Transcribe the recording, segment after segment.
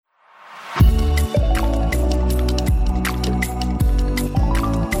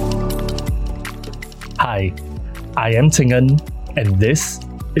Hi, I am Tingan, and this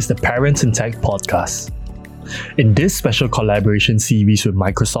is the Parents in Tech podcast. In this special collaboration series with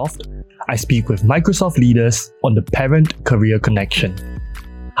Microsoft, I speak with Microsoft leaders on the parent-career connection,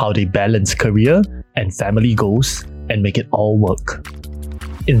 how they balance career and family goals and make it all work.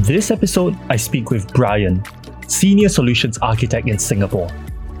 In this episode, I speak with Bryan, Senior Solutions Architect in Singapore.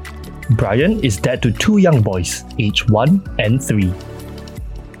 Bryan is dad to two young boys, aged 1 and 3.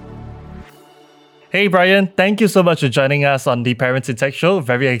 Hey Bryan, thank you so much for joining us on the Parents in Tech show.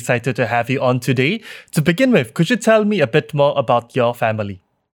 Very excited to have you on today. To begin with, could you tell me a bit more about your family?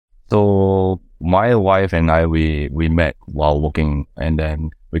 So my wife and I, we met while working, and then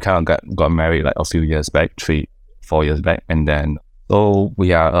we kind of got married like a few years back, 3-4 years back. And then, so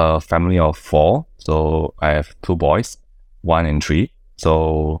we are a family of 4. So I have 2 boys, 1 and 3.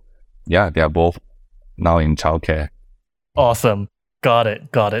 So yeah, they are both now in childcare. Awesome. Got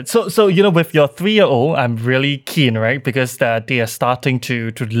it. So with your 3-year-old, I'm really keen, right? Because they are starting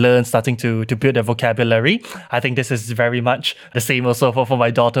to learn, starting to build their vocabulary. I think this is very much the same also for my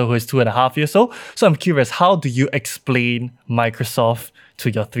daughter who is 2.5 years old. So I'm curious, how do you explain Microsoft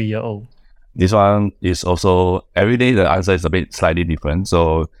to your 3-year-old? This one is also, every day the answer is a bit slightly different.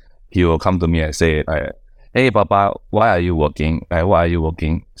 So he will come to me and say, hey, Papa, why are you working?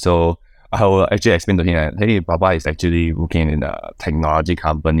 So I will actually explain to him that, hey, Papa is actually working in a technology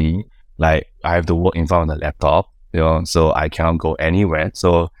company. Like, I have to work in front of the laptop, so I cannot go anywhere.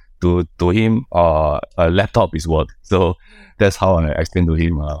 So to him, a laptop is work. So that's how I explain to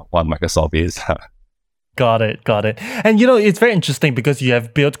him what Microsoft is. Got it. And it's very interesting because you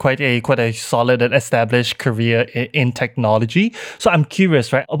have built quite a solid and established career in technology. So I'm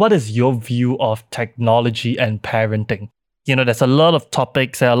curious, right? What is your view of technology and parenting? There's a lot of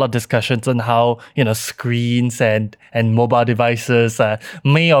topics, a lot of discussions on how, screens and mobile devices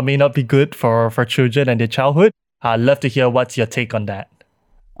may or may not be good for children and their childhood. I'd love to hear what's your take on that.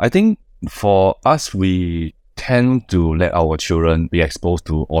 I think for us, we tend to let our children be exposed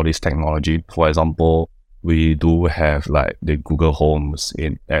to all this technology. For example, we do have like the Google Homes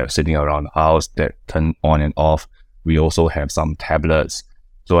sitting around the house that turn on and off. We also have some tablets.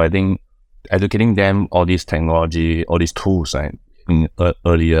 So I think educating them all this technology, all these tools, right,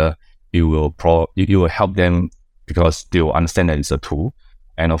 earlier, it will help them because they will understand that it's a tool.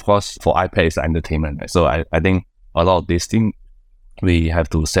 And of course, for iPad, it's entertainment. Right? So I think a lot of these things, we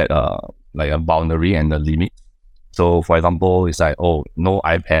have to set a boundary and a limit. So for example, it's like, no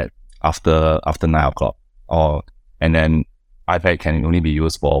iPad after 9 o'clock, and then iPad can only be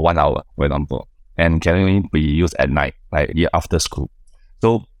used for 1 hour, for example, and can only be used at night, like after school.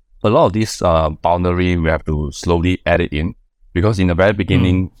 So a lot of this boundary, we have to slowly add it in, because in the very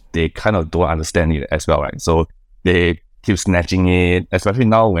beginning, they kind of don't understand it as well, right? So they keep snatching it, especially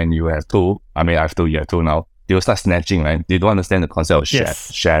now when you have 2. I mean, I have 2, you have 2 now. They will start snatching, right? They don't understand the concept of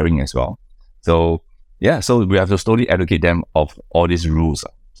sharing as well. So yeah, so we have to slowly educate them of all these rules.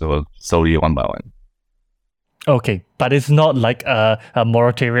 So slowly, one by one. Okay, but it's not like a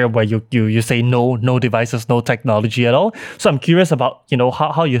moratorium where you say no devices, no technology at all. So I'm curious about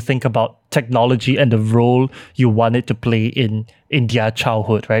how you think about technology and the role you want it to play in their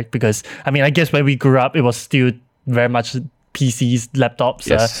childhood, right? Because I guess when we grew up, it was still very much PCs,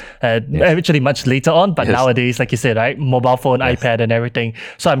 laptops, actually much later on. But nowadays, like you said, right, mobile phone, iPad, and everything.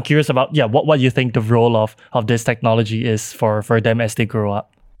 So I'm curious about what you think the role of this technology is for them as they grow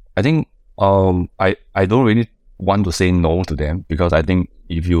up. I think I don't really want to say no to them, because I think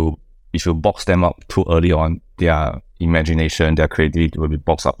if you box them up too early on, their imagination, their creativity will be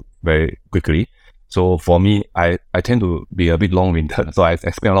boxed up very quickly. So for me, I tend to be a bit long-winded, so I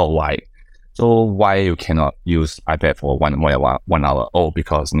explain a lot why. So why you cannot use iPad for 1 hour?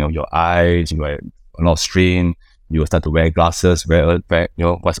 Because your eyes, you have a lot of strain. You will start to wear glasses.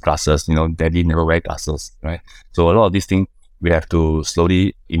 What's glasses? Daddy never wear glasses, right? So a lot of these things we have to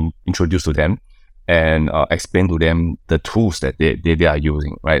slowly introduce to them and explain to them the tools that they are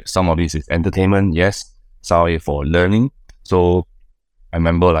using, right? Some of this is entertainment, yes. Some for learning. So I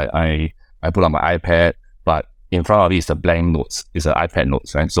remember I put on my iPad, but in front of it is a blank notes. It's an iPad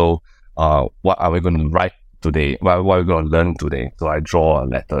notes, right? So what are we going to write today? What are we going to learn today? So I draw a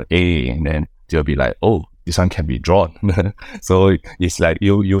letter A, and then they'll be like, this one can be drawn. So it's like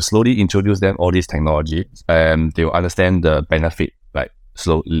you slowly introduce them all this technology, and they'll understand the benefit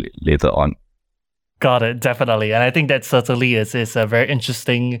slowly later on. Got it, definitely. And I think that certainly is a very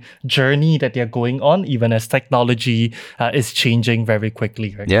interesting journey that they're going on, even as technology is changing very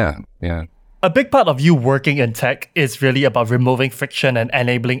quickly, right? Yeah. A big part of you working in tech is really about removing friction and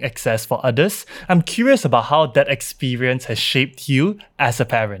enabling access for others. I'm curious about how that experience has shaped you as a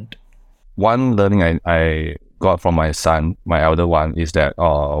parent. one learning I got from my son, my elder one, is that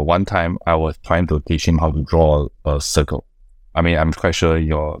one time I was trying to teach him how to draw a circle. I mean, I'm quite sure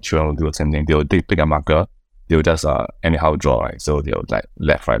your children will do the same thing. They'll pick a marker, they'll just anyhow draw, right? So they'll like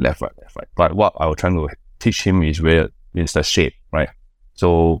left, right, left, right, left, right. But what I was trying to teach him is the shape, right?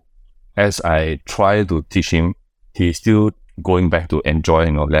 So as I try to teach him, he's still going back to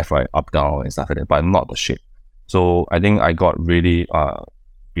enjoying left, right, up, down and stuff like that, but not the shape. So I think I got really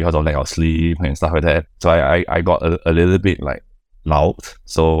because of lack of sleep and stuff like that. So I got a little bit like loud,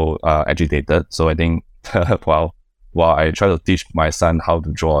 so agitated. So I think while I try to teach my son how to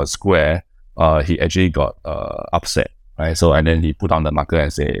draw a square, he actually got upset, right? So and then he put down the marker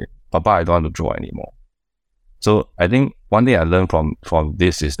and say, "Papa, I don't want to draw anymore." So I think one thing I learned from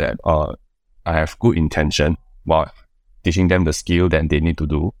this is that I have good intention while teaching them the skill that they need to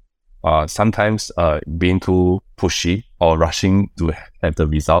do. Sometimes being too pushy or rushing to have the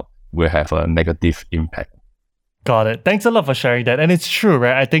result will have a negative impact. Got it. Thanks a lot for sharing that. And it's true,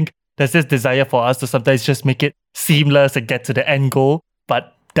 right? I think there's this desire for us to sometimes just make it seamless and get to the end goal,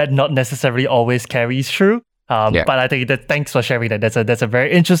 but that not necessarily always carries through. But I think that thanks for sharing that. That's a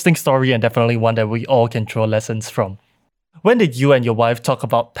very interesting story and definitely one that we all can draw lessons from. When did you and your wife talk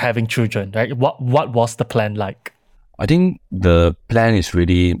about having children, right? What was the plan like? I think the plan is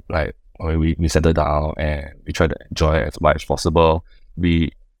really like we settle down and we try to enjoy it as much as possible.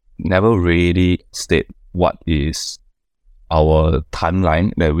 We never really state what is our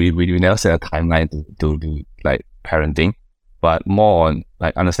timeline. That we never set a timeline to do like parenting, but more on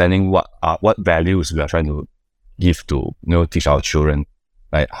like understanding what values we are trying to give to teach our children.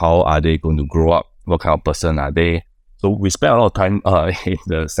 Like how are they going to grow up? What kind of person are they? So we spend a lot of time in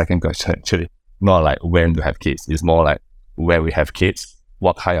the second question actually. Not like when to have kids. It's more like where we have kids,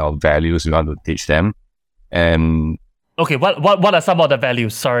 what kind of values we want to teach them. And okay, what are some of the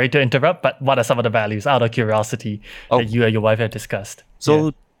values? Sorry to interrupt, but what are some of the values out of curiosity that you and your wife have discussed?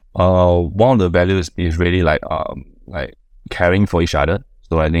 So one of the values is really like caring for each other.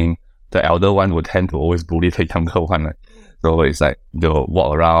 So I think the elder one would tend to always bully the younger one. Right? So it's like they'll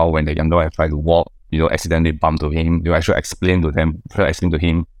walk around when the younger one try to walk, accidentally bump to him. You actually explain to him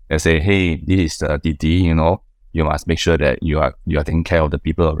and say, hey, this is Didi, you must make sure that you are taking care of the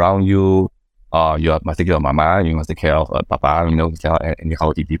people around you. You must take care of mama, you must take care of papa, take care of any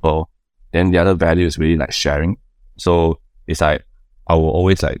healthy people. Then the other value is really like sharing. So it's like, I will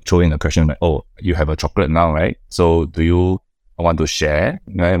always like throw in a question like, oh, you have a chocolate now, right? So do you want to share?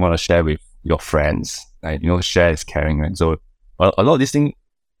 I want to share with your friends. Like, share is caring, right? So a lot of these things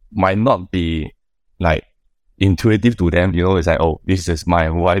might not be like intuitive to them, it's like, oh, this is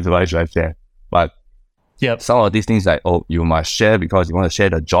mine, why should I share? But some of these things like, oh, you must share because you want to share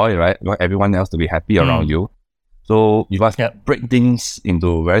the joy, right? You want everyone else to be happy around you. So you must break things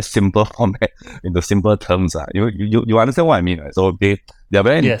into very simple format, into simple terms. You understand what I mean, right? So they're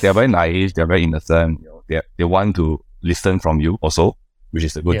very naive, they're very innocent, they want to listen from you also, which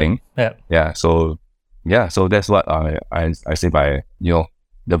is a good thing. So that's what I say by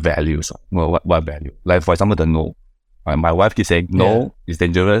the values. What value? Like for example, the no. My wife keeps saying no, it's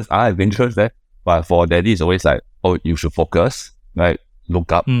dangerous. It's dangerous there. But for daddy, it's always like, oh, you should focus. Like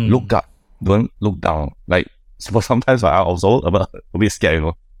look up, don't look down. Like so sometimes I also a bit scared.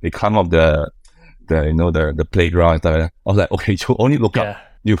 They come up the playground and stuff like that. I was like, okay, you only look up.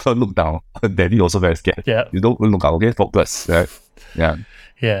 You can't look down. Daddy also very scared. You don't look up. Okay, focus. Right?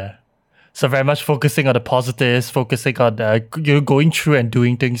 Yeah. So very much focusing on the positives, focusing on going through and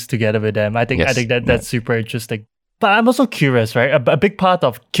doing things together with them. I think that's super interesting. But I'm also curious, right? A big part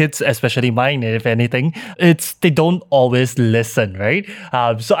of kids, especially mine, if anything, it's they don't always listen, right?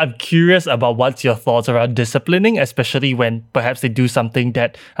 So I'm curious about what's your thoughts around disciplining, especially when perhaps they do something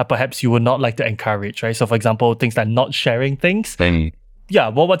that perhaps you would not like to encourage, right? So for example, things like not sharing things. Yeah,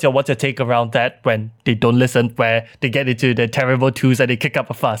 what's your take around that when they don't listen, where they get into the terrible twos and they kick up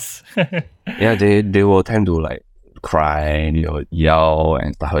a fuss? They will tend to like cry, yell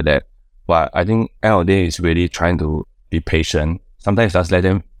and stuff like that. But I think end of the day is really trying to be patient. Sometimes just let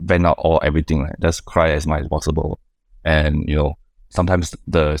them vent out everything, right? Just cry as much as possible. And sometimes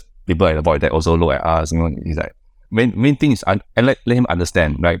the people at the void deck also look at us. It's like main thing is and let him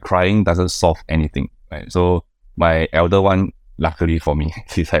understand. Like crying doesn't solve anything, right? So my elder one, luckily for me,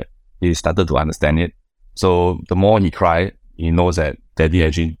 he started to understand it. So the more he cry, he knows that daddy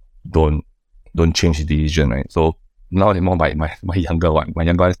actually don't change his decision, right? So now anymore my younger one. My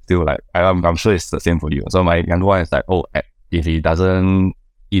younger one is still like, I'm sure it's the same for you. So my younger one is like, oh, if he doesn't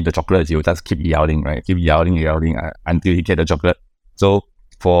eat the chocolate, he'll just keep yelling, right? Keep yelling until he get the chocolate. So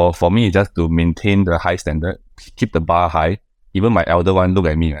for me, just to maintain the high standard, keep the bar high, even my elder one look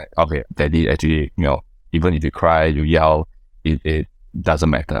at me like, okay, daddy actually, even if you cry, you yell, it doesn't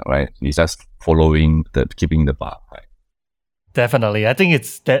matter, right? It's just keeping the bar, right? Definitely. I think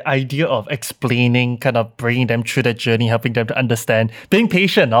it's that idea of explaining, kind of bringing them through that journey, helping them to understand, being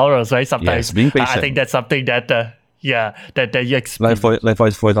patient almost, right? Sometimes. Yes, being patient. I think that's something that, that you Like experience.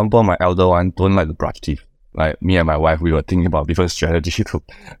 for example, my elder one don't like to brush teeth. Like me and my wife, we were thinking about different strategy to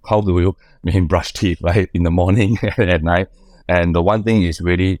how do we make him brush teeth, right? In the morning and at night. And the one thing is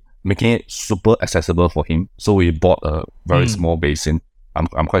really making it super accessible for him. So we bought a very small basin.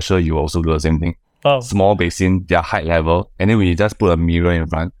 I'm quite sure you also do the same thing. Oh, Small basin, their height level, and then we just put a mirror in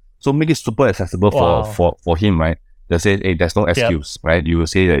front. So make it super accessible wow. for him, right? They say, hey, there's no excuse, right? You will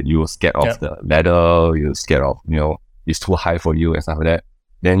say that you're scared of the ladder, you're scared of, it's too high for you and stuff like that.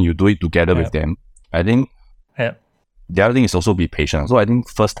 Then you do it together with them. I think the other thing is also be patient. So I think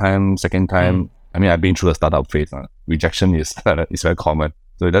first time, second time, I mean, I've been through the startup phase. Rejection is very common.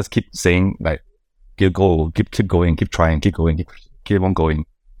 So you just keep saying like, keep going, keep trying, keep going, keep on going.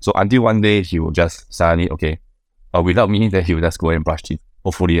 So until one day he will just suddenly, okay, without me, then he will just go and brush teeth.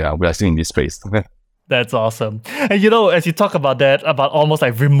 Hopefully, we are still in this space. That's awesome. And as you talk about that, about almost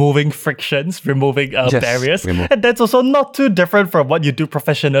like removing frictions, removing barriers, and that's also not too different from what you do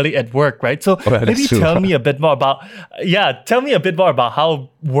professionally at work, right? So maybe tell me a bit more about, how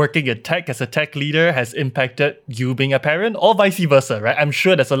working in tech as a tech leader has impacted you being a parent, or vice versa, right? I'm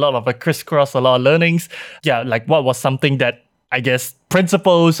sure there's a lot of crisscross, a lot of learnings. Yeah, like what was something that, I guess,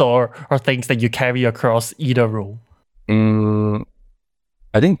 principles or things that you carry across either role?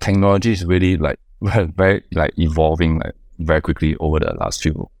 I think technology is really very evolving very quickly over the last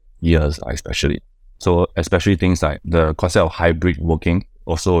few years, especially. So especially things like the concept of hybrid working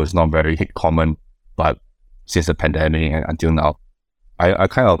also is not very common, but since the pandemic and until now, I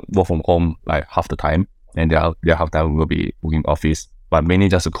kind of work from home like half the time, and the other half the time will be working office, but mainly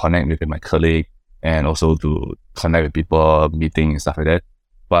just to connect with my colleague and also to connect with people, meeting and stuff like that.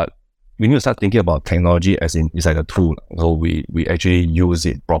 But we need to start thinking about technology as in it's like a tool. So we actually use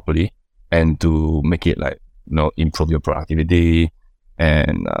it properly and to make it improve your productivity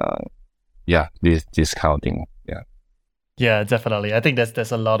and this kind of thing. Yeah, definitely. I think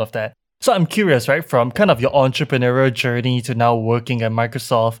there's a lot of that. So I'm curious, right, from kind of your entrepreneurial journey to now working at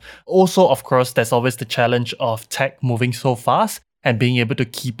Microsoft. Also, of course, there's always the challenge of tech moving so fast and being able to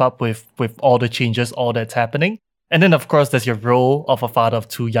keep up with all the changes, all that's happening. And then, of course, there's your role of a father of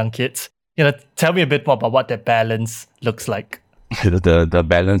 2 young kids. Tell me a bit more about what that balance looks like. The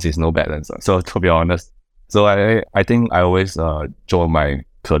balance is no balance. So to be honest, so I think I always join my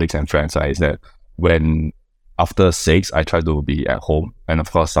colleagues and friends, right, is that when after 6, I try to be at home. And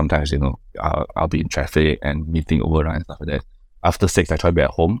of course, sometimes, I'll be in traffic and meeting overrun and stuff like that. After 6, I try to be at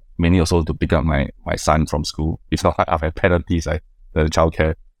home, mainly also to pick up my son from school. If not, I have penalties like the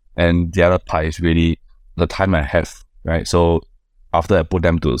childcare. And the other part is really the time I have, right? So after I put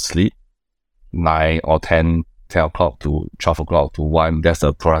them to sleep, 9 or 10 o'clock to 12 o'clock to 1, that's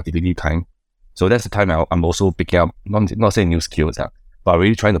the productivity time. So that's the time I'm also picking up, not saying new skills, but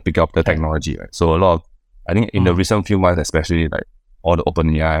really trying to pick up the technology, right? So a lot of, I think in the recent few months, especially like all the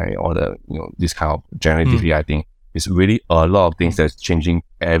OpenAI, all the, this kind of generative AI thing, it's really a lot of things that's changing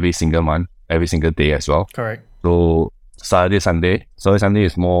every single month, every single day as well. Correct. So Saturday, Sunday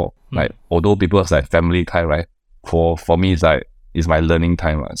is more like, although people it's like family time, right? For me, it's my learning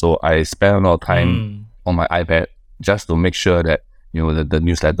time, right? So I spend a lot of time on my iPad just to make sure that, the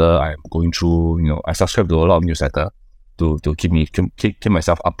newsletter I'm going through, I subscribe to a lot of newsletter to keep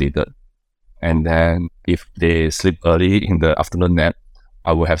myself updated. And then if they sleep early in the afternoon nap,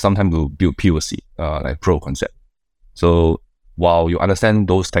 I will have some time to build POC, like pro concept. So while you understand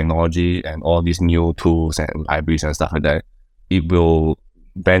those technology and all these new tools and libraries and stuff like that, it will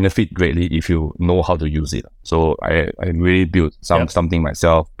benefit greatly if you know how to use it. So I really built something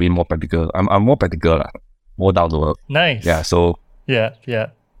myself, being more practical. I'm more practical, more down to earth. Nice. Yeah. So yeah.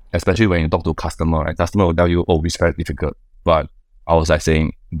 Especially when you talk to customer, right? Customer will tell you, oh, it's very difficult. But I was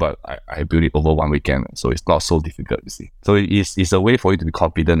saying, but I built it over one weekend, so it's not so difficult, you see. So it's a way for you to be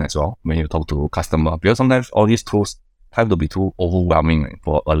confident as well when you talk to customer, because sometimes all these tools have to be too overwhelming, right,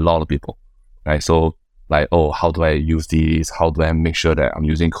 for a lot of people, right? So like, oh, how do I use this? How do I make sure that I'm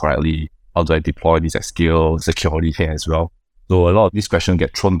using correctly? How do I deploy this at scale, security here as well? So a lot of these questions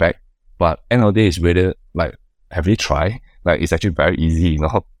get thrown back, but end of the day is really like, have you tried? Like, it's actually very easy,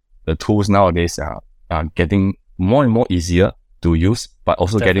 The tools nowadays are getting more and more easier to use, but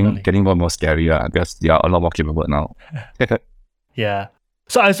also getting more and more scarier because they are a lot more capable now. Yeah.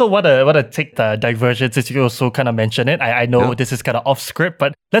 So I also want to take the diversion since you also kind of mentioned it. I know Yeah. this is kind of off script,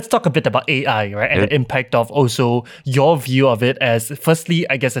 but let's talk a bit about AI, right? And Yeah. the impact of also your view of it as, firstly,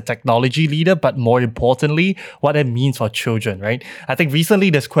 I guess, a technology leader, but more importantly, what it means for children, right? I think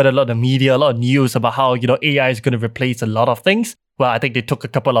recently there's quite a lot of media, a lot of news about how, AI is going to replace a lot of things. Well, I think they took a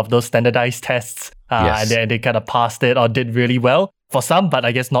couple of those standardized tests and Yes. they kind of passed it or did really well for some, but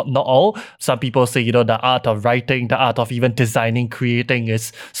I guess not all. Some people say, the art of writing, the art of even designing, creating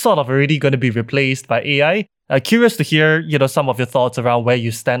is sort of already going to be replaced by AI. Curious to hear, some of your thoughts around where you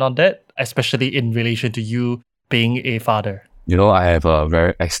stand on that, especially in relation to you being a father. I have a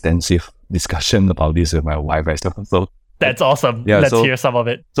very extensive discussion about this with my wife as well. So that's awesome. Yeah, Let's hear some of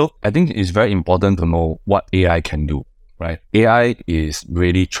it. So I think it's very important to know what AI can do, right? AI is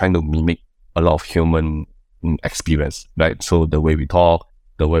really trying to mimic a lot of human experience, right? So the way we talk,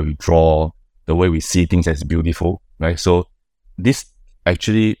 the way we draw, the way we see things as beautiful, right? So this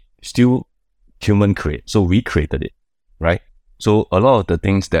actually still human create. So we created it, right? So a lot of the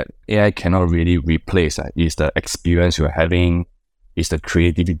things that AI cannot really replace is the experience you're having, is the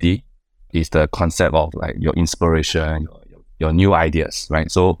creativity, is the concept of like your inspiration, your new ideas, right?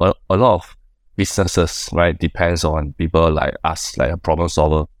 So a lot of businesses, right, depends on people like us, like a problem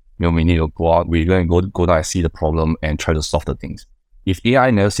solver. We need to go out, we're going to go down and see the problem and try to solve the things. If AI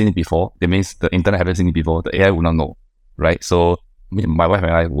never seen it before, that means the internet haven't seen it before, the AI will not know, right? So my wife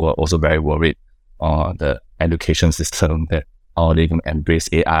and I were also very worried on the education system, that how they can embrace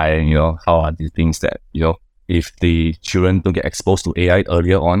AI, how are these things that, if the children don't get exposed to AI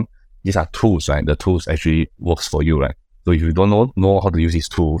earlier on, these are tools, right? The tools actually works for you, right? So if you don't know how to use these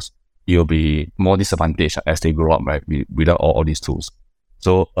tools, you'll be more disadvantaged as they grow up, right? Without all these tools.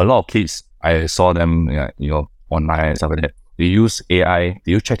 So a lot of kids, I saw them, online and stuff like that. They use AI,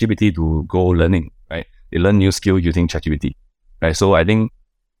 they use ChatGPT to go learning, right? They learn new skill using ChatGPT, right? So I think,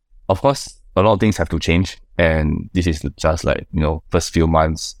 of course, a lot of things have to change. And this is just like, first few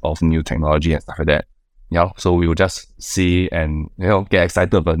months of new technology and stuff like that. So we will just see and, get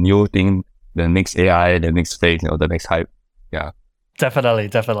excited about a new thing, the next AI, the next phase, the next hype. Yeah.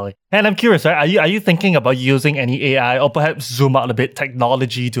 Definitely. And I'm curious, right? Are you thinking about using any AI or perhaps zoom out a bit,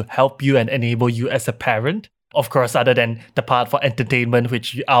 technology to help you and enable you as a parent? Of course, other than the part for entertainment,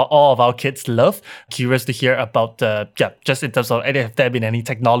 which all of our kids love. Curious to hear about, just in terms of, have there been any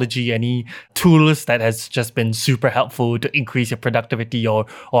technology, any tools that has just been super helpful to increase your productivity or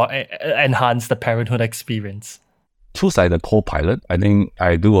enhance the parenthood experience? Tools like the Copilot, I think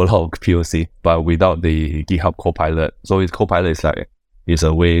I do a lot of POC, but without the GitHub Copilot. So its Copilot is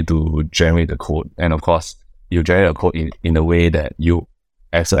a way to generate the code. And of course, you generate a code in a way that you,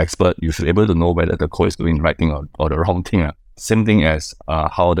 as an expert, you should be able to know whether the code is doing the right thing or the wrong thing. Same thing as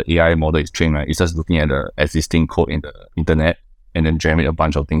how the AI model is trained, right? It's just looking at the existing code in the internet and then generate a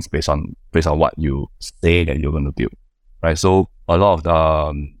bunch of things based on what you say that you're going to build, right? So a lot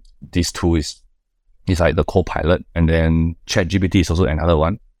of these tools is like the Copilot, and then ChatGPT is also another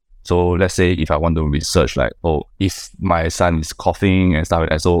one. So let's say if I want to research like, if my son is coughing and stuff like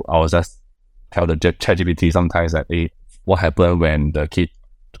that, so I will just tell the ChatGPT sometimes that, hey, what happened when the kid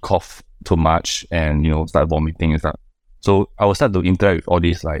cough too much and, start vomiting and stuff. So I will start to interact with all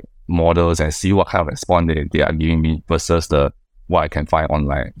these like models and see what kind of response they are giving me versus what I can find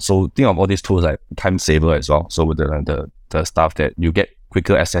online. So think of all these tools like time saver as well. So with the stuff that you get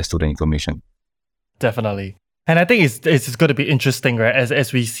quicker access to the information. Definitely. And I think it's going to be interesting, right?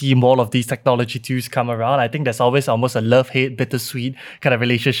 As we see more of these technology tools come around, I think there's always almost a love-hate, bittersweet kind of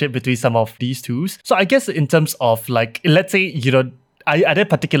relationship between some of these tools. So I guess in terms of like, let's say, are there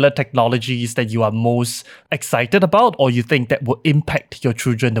particular technologies that you are most excited about or you think that will impact your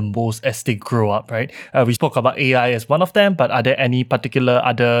children the most as they grow up, right? We spoke about AI as one of them, but are there any particular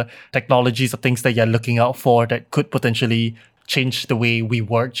other technologies or things that you're looking out for that could potentially change the way we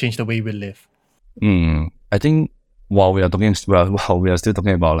work, change the way we live? I think while we are still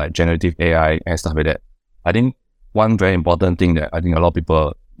talking about like generative AI and stuff like that, I think one very important thing that I think a lot of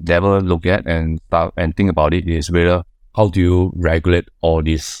people never look at and think about it is whether how do you regulate all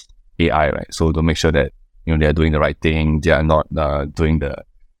this AI, right? So to make sure that they are doing the right thing, they are not doing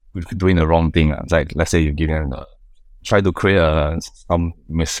the wrong thing. Like let's say you give them try to create some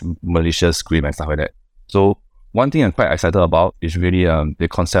malicious script and stuff like that. So one thing I'm quite excited about is really the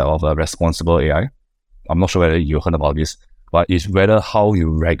concept of a responsible AI. I'm not sure whether you heard about this, but it's whether how you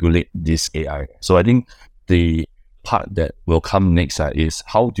regulate this AI. So I think the part that will come next is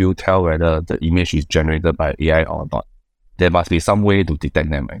how do you tell whether the image is generated by AI or not? There must be some way to detect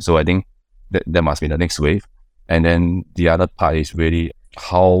them, right? So I think that must be the next wave. And then the other part is really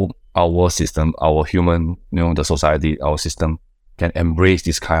how our system, our human, the society, our system can embrace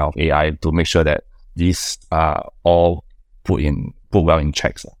this kind of AI to make sure that these are all put well in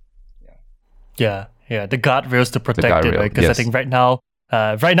checks. Yeah, the guardrails to protect it, guardrail, right? Because I yes. think right now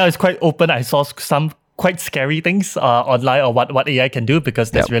it's quite open. I saw some quite scary things online on what AI can do,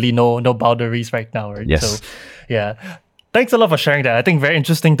 because there's really no boundaries right now, right? Yes. So, yeah. Thanks a lot for sharing that. I think very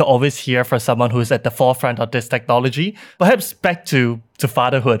interesting to always hear from someone who's at the forefront of this technology. Perhaps back to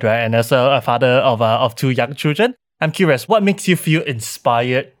fatherhood, right? And as a father of two young children, I'm curious, what makes you feel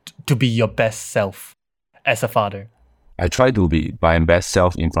inspired to be your best self as a father? I try to be my best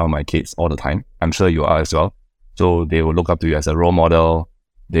self in front of my kids all the time. I'm sure you are as well. So they will look up to you as a role model.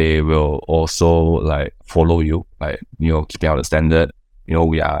 They will also like follow you, like, keeping out the standard.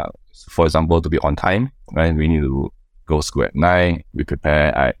 We are, for example, to be on time, right? We need to go to school at 9, we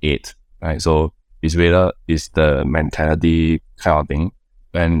prepare at 8, right? So it's the mentality kind of thing.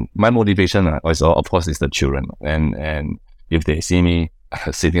 And my motivation also, of course, is the children. And if they see me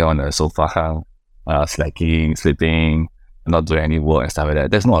sitting on the sofa, slacking, sleeping, not doing any work and stuff like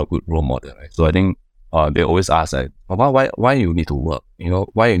that, that's not a good role model, right? So I think they always ask, like, why you need to work?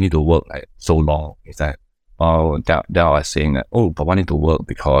 Why you need to work like so long? It's like, that I was saying that, but I need to work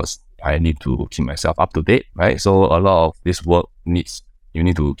because I need to keep myself up to date, right? So a lot of this work you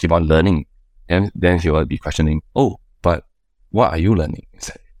need to keep on learning. And then he will be questioning, but what are you learning? It's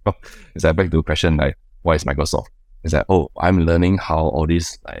like back to the question, like, what is Microsoft? It's like, I'm learning how all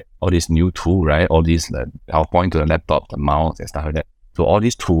these new tools, right? All these, I'll point to the laptop, the mouse and stuff like that. So all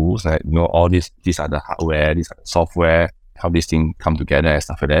these tools, like, all these are the hardware, these are the software, how these things come together and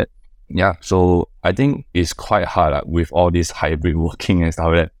stuff like that. Yeah, so I think it's quite hard with all this hybrid working and stuff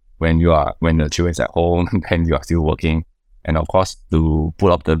like that. When the children's at home and you are still working. And of course, to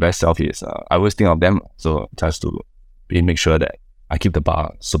put up the best self is, I always think of them. So just to make sure that I keep the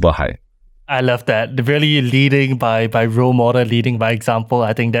bar super high. I love that. Really leading by role model, leading by example.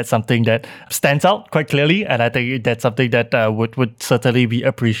 I think that's something that stands out quite clearly. And I think that's something that would certainly be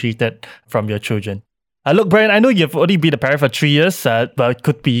appreciated from your children. Look, Bryan, I know you've only been a parent for 3 years, but it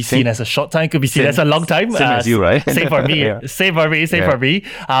could be seen as a short time, could be seen as a long time. Same as you, right? Same for me. Yeah. Same for me.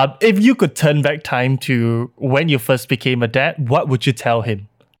 If you could turn back time to when you first became a dad, what would you tell him?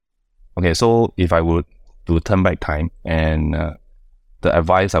 Okay, so if I would to turn back time, and the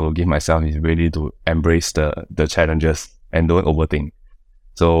advice I would give myself is really to embrace the challenges and don't overthink.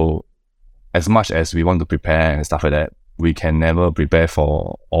 So as much as we want to prepare and stuff like that, we can never prepare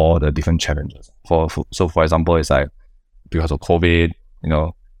for all the different challenges. So for example, it's like, because of COVID,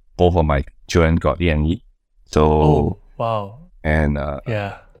 both of my children got E&E. So wow. And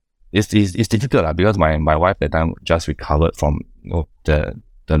it's difficult because my wife at that time just recovered from the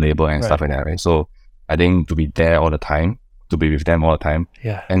labor and stuff like that, right? So I think to be there all the time, to be with them all the time.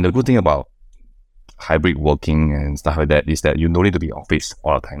 Yeah. And the good thing about hybrid working and stuff like that is that you don't need to be in office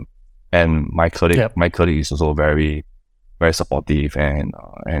all the time. And my colleague is also very, very supportive, and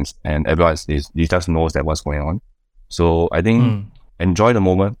everyone he just knows that what's going on. So I think enjoy the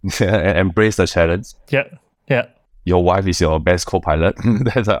moment and embrace the challenge. Yeah. Your wife is your best co-pilot.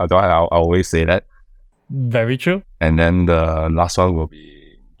 That's I always say that. Very true. And then the last one will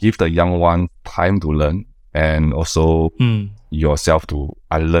be give the young one time to learn, and also yourself to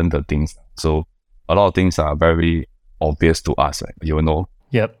unlearn the things. So a lot of things are very obvious to us, right?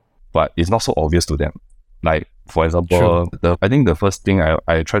 Yep. But it's not so obvious to them. Like, for example, I think the first thing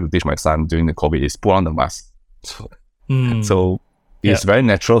I try to teach my son during the COVID is put on the mask. So it's very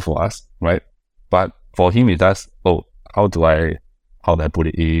natural for us, right? But for him, it does, how do I put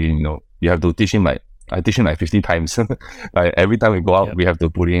it in? You have to teach him I teach him 50 times. Like every time we go out, we have to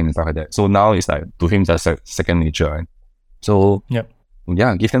put it in and stuff like that. So now it's like, to him, that's second nature. Right? So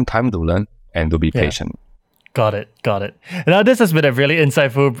give them time to learn and to be patient. Got it. Now, this has been a really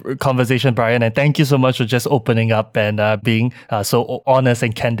insightful conversation, Bryan, and thank you so much for just opening up and being so honest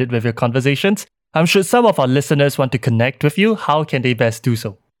and candid with your conversations. Should some of our listeners want to connect with you, how can they best do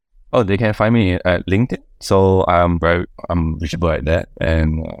so? They can find me at LinkedIn. So I'm reachable at that,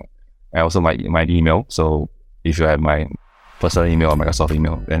 and also my email. So if you have my personal email or Microsoft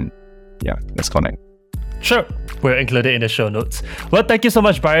email, then let's connect. Sure, we'll include it in the show notes. Well, thank you so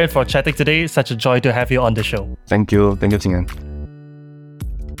much, Bryan, for chatting today. Such a joy to have you on the show. Thank you, Ting An.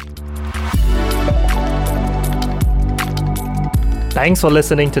 Thanks for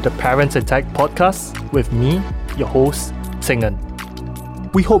listening to the Parents in Tech podcast with me, your host, Ting An.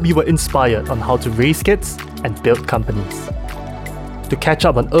 We hope you were inspired on how to raise kids and build companies. To catch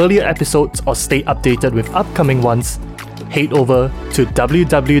up on earlier episodes or stay updated with upcoming ones, head over to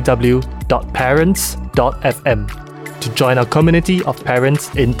www.parents.fm to join our community of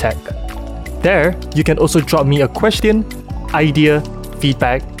parents in tech. There, you can also drop me a question, idea,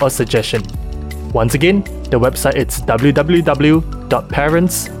 feedback, or suggestion. Once again, the website is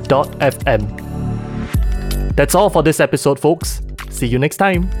www.parents.fm. That's all for this episode, folks. See you next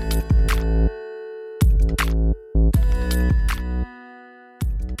time.